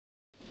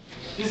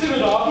Isn't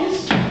it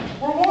obvious?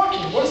 We're walking.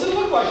 What does it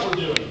look like we're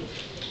doing?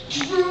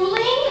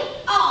 Drooling?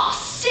 Aw,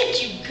 sit,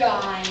 you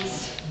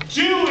guys.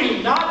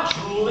 Doing, not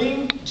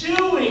drooling.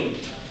 Doing.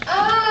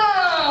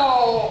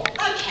 Oh,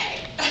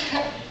 okay.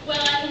 Well,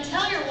 I can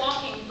tell you're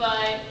walking,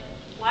 but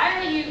why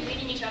are you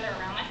leading each other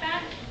around like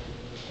that?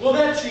 Well,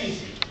 that's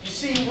easy. You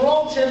see, we're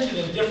all tempted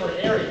in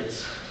different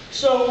areas.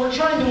 So we're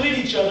trying to lead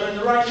each other in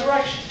the right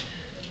direction.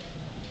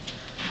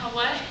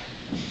 What?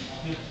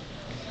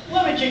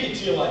 Let me kick it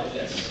to you like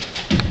this.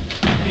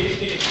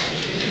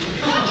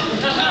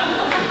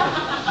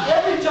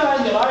 Every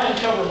time that I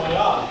uncover my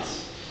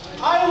eyes,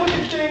 I look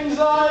at things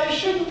I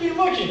shouldn't be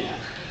looking at.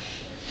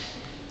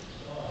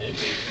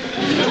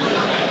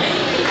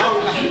 How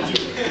would you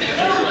do it?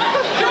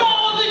 Come on,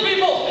 ugly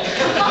people!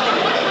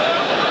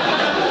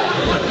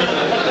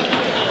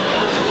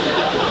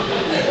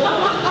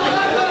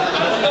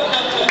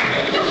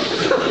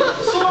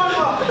 So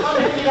I'm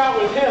hanging out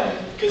with him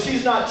because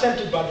he's not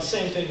tempted by the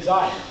same things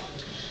I am.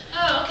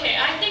 Oh, okay,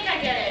 I think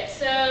I get it.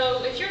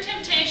 So if your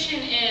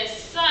temptation is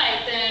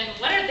sight, then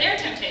what are their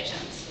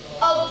temptations?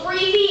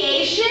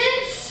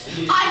 Abbreviations?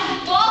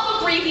 I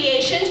love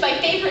abbreviations. My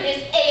favorite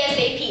is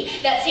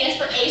ASAP. That stands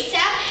for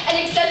ASAP, and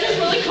Accenture's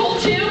really cool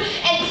too.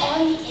 And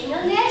on the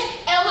internet,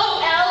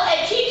 LOL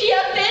and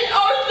TGFN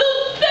are the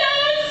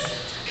best!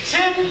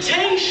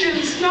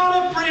 Temptations,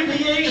 not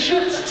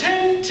abbreviations.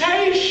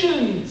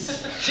 Temptations.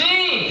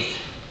 Jeans!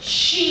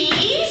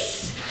 Cheese?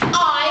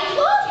 I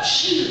love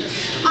cheese.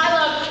 I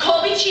love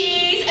Colby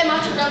cheese and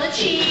mozzarella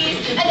cheese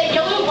and the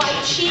yellow and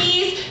white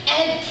cheese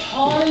and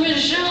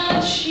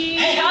Parmesan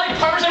cheese. Hey, I like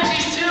Parmesan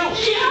cheese too!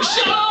 Yeah.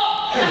 Shut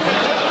up!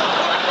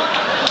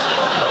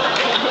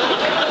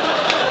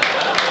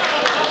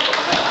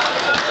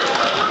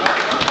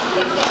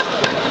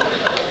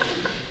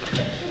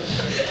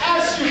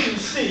 As you can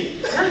see,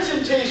 her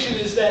temptation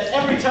is that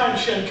every time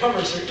she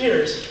uncovers her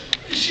ears,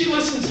 she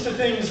listens to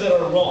things that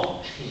are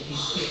wrong.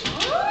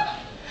 Huh?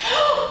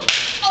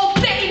 Oh,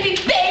 baby,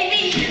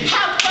 baby,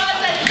 how was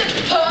I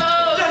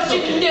supposed to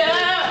know?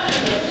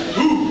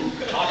 Ooh,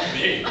 hot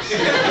babes.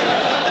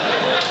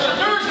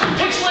 Nerds with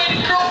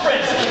pixelated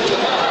girlfriends!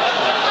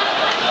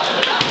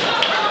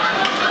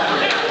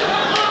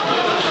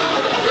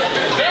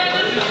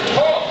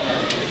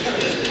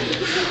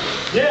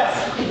 Yeah,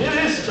 it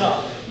is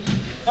tough.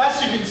 As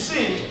you can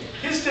see,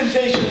 his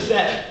temptation is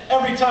that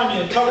every time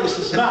he uncovers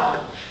his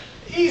mouth,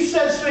 he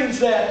says things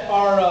that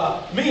are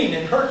mean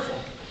and hurtful.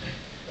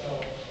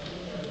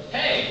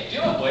 Hey, do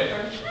you have a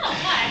boyfriend? Oh,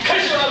 hi.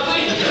 Cause you're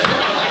ugly!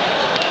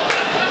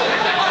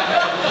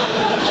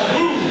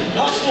 Ooh,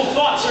 lustful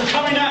thoughts are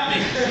coming at me.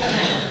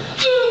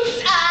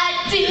 Oops,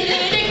 I did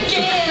it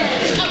again.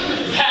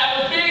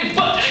 Have a big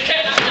butt and a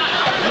cat!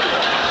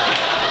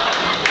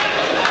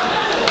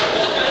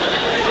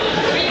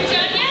 Are you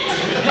done yet?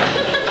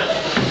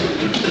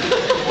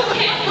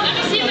 Okay, let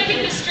me see if I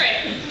get this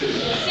straight.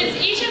 Since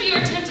each of you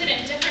are tempted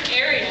in different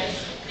areas,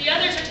 the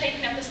others are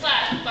taking up the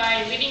slack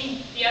by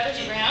leading the others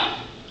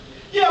around?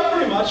 Yeah,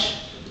 pretty much.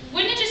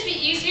 Wouldn't it just be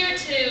easier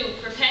to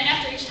repent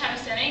after each time of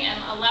sinning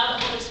and allow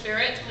the Holy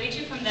Spirit to lead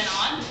you from then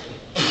on?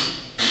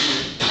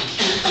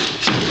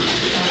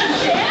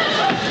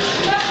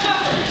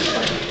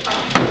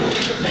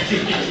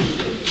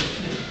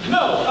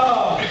 No,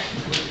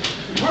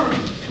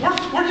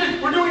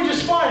 we're doing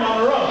just fine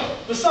on our own.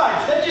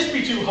 Besides, that'd just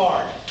be too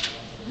hard.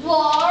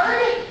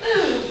 Lard?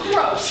 Ooh,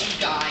 gross,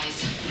 you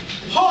guys.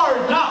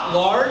 Hard, not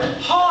lard.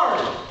 Hard.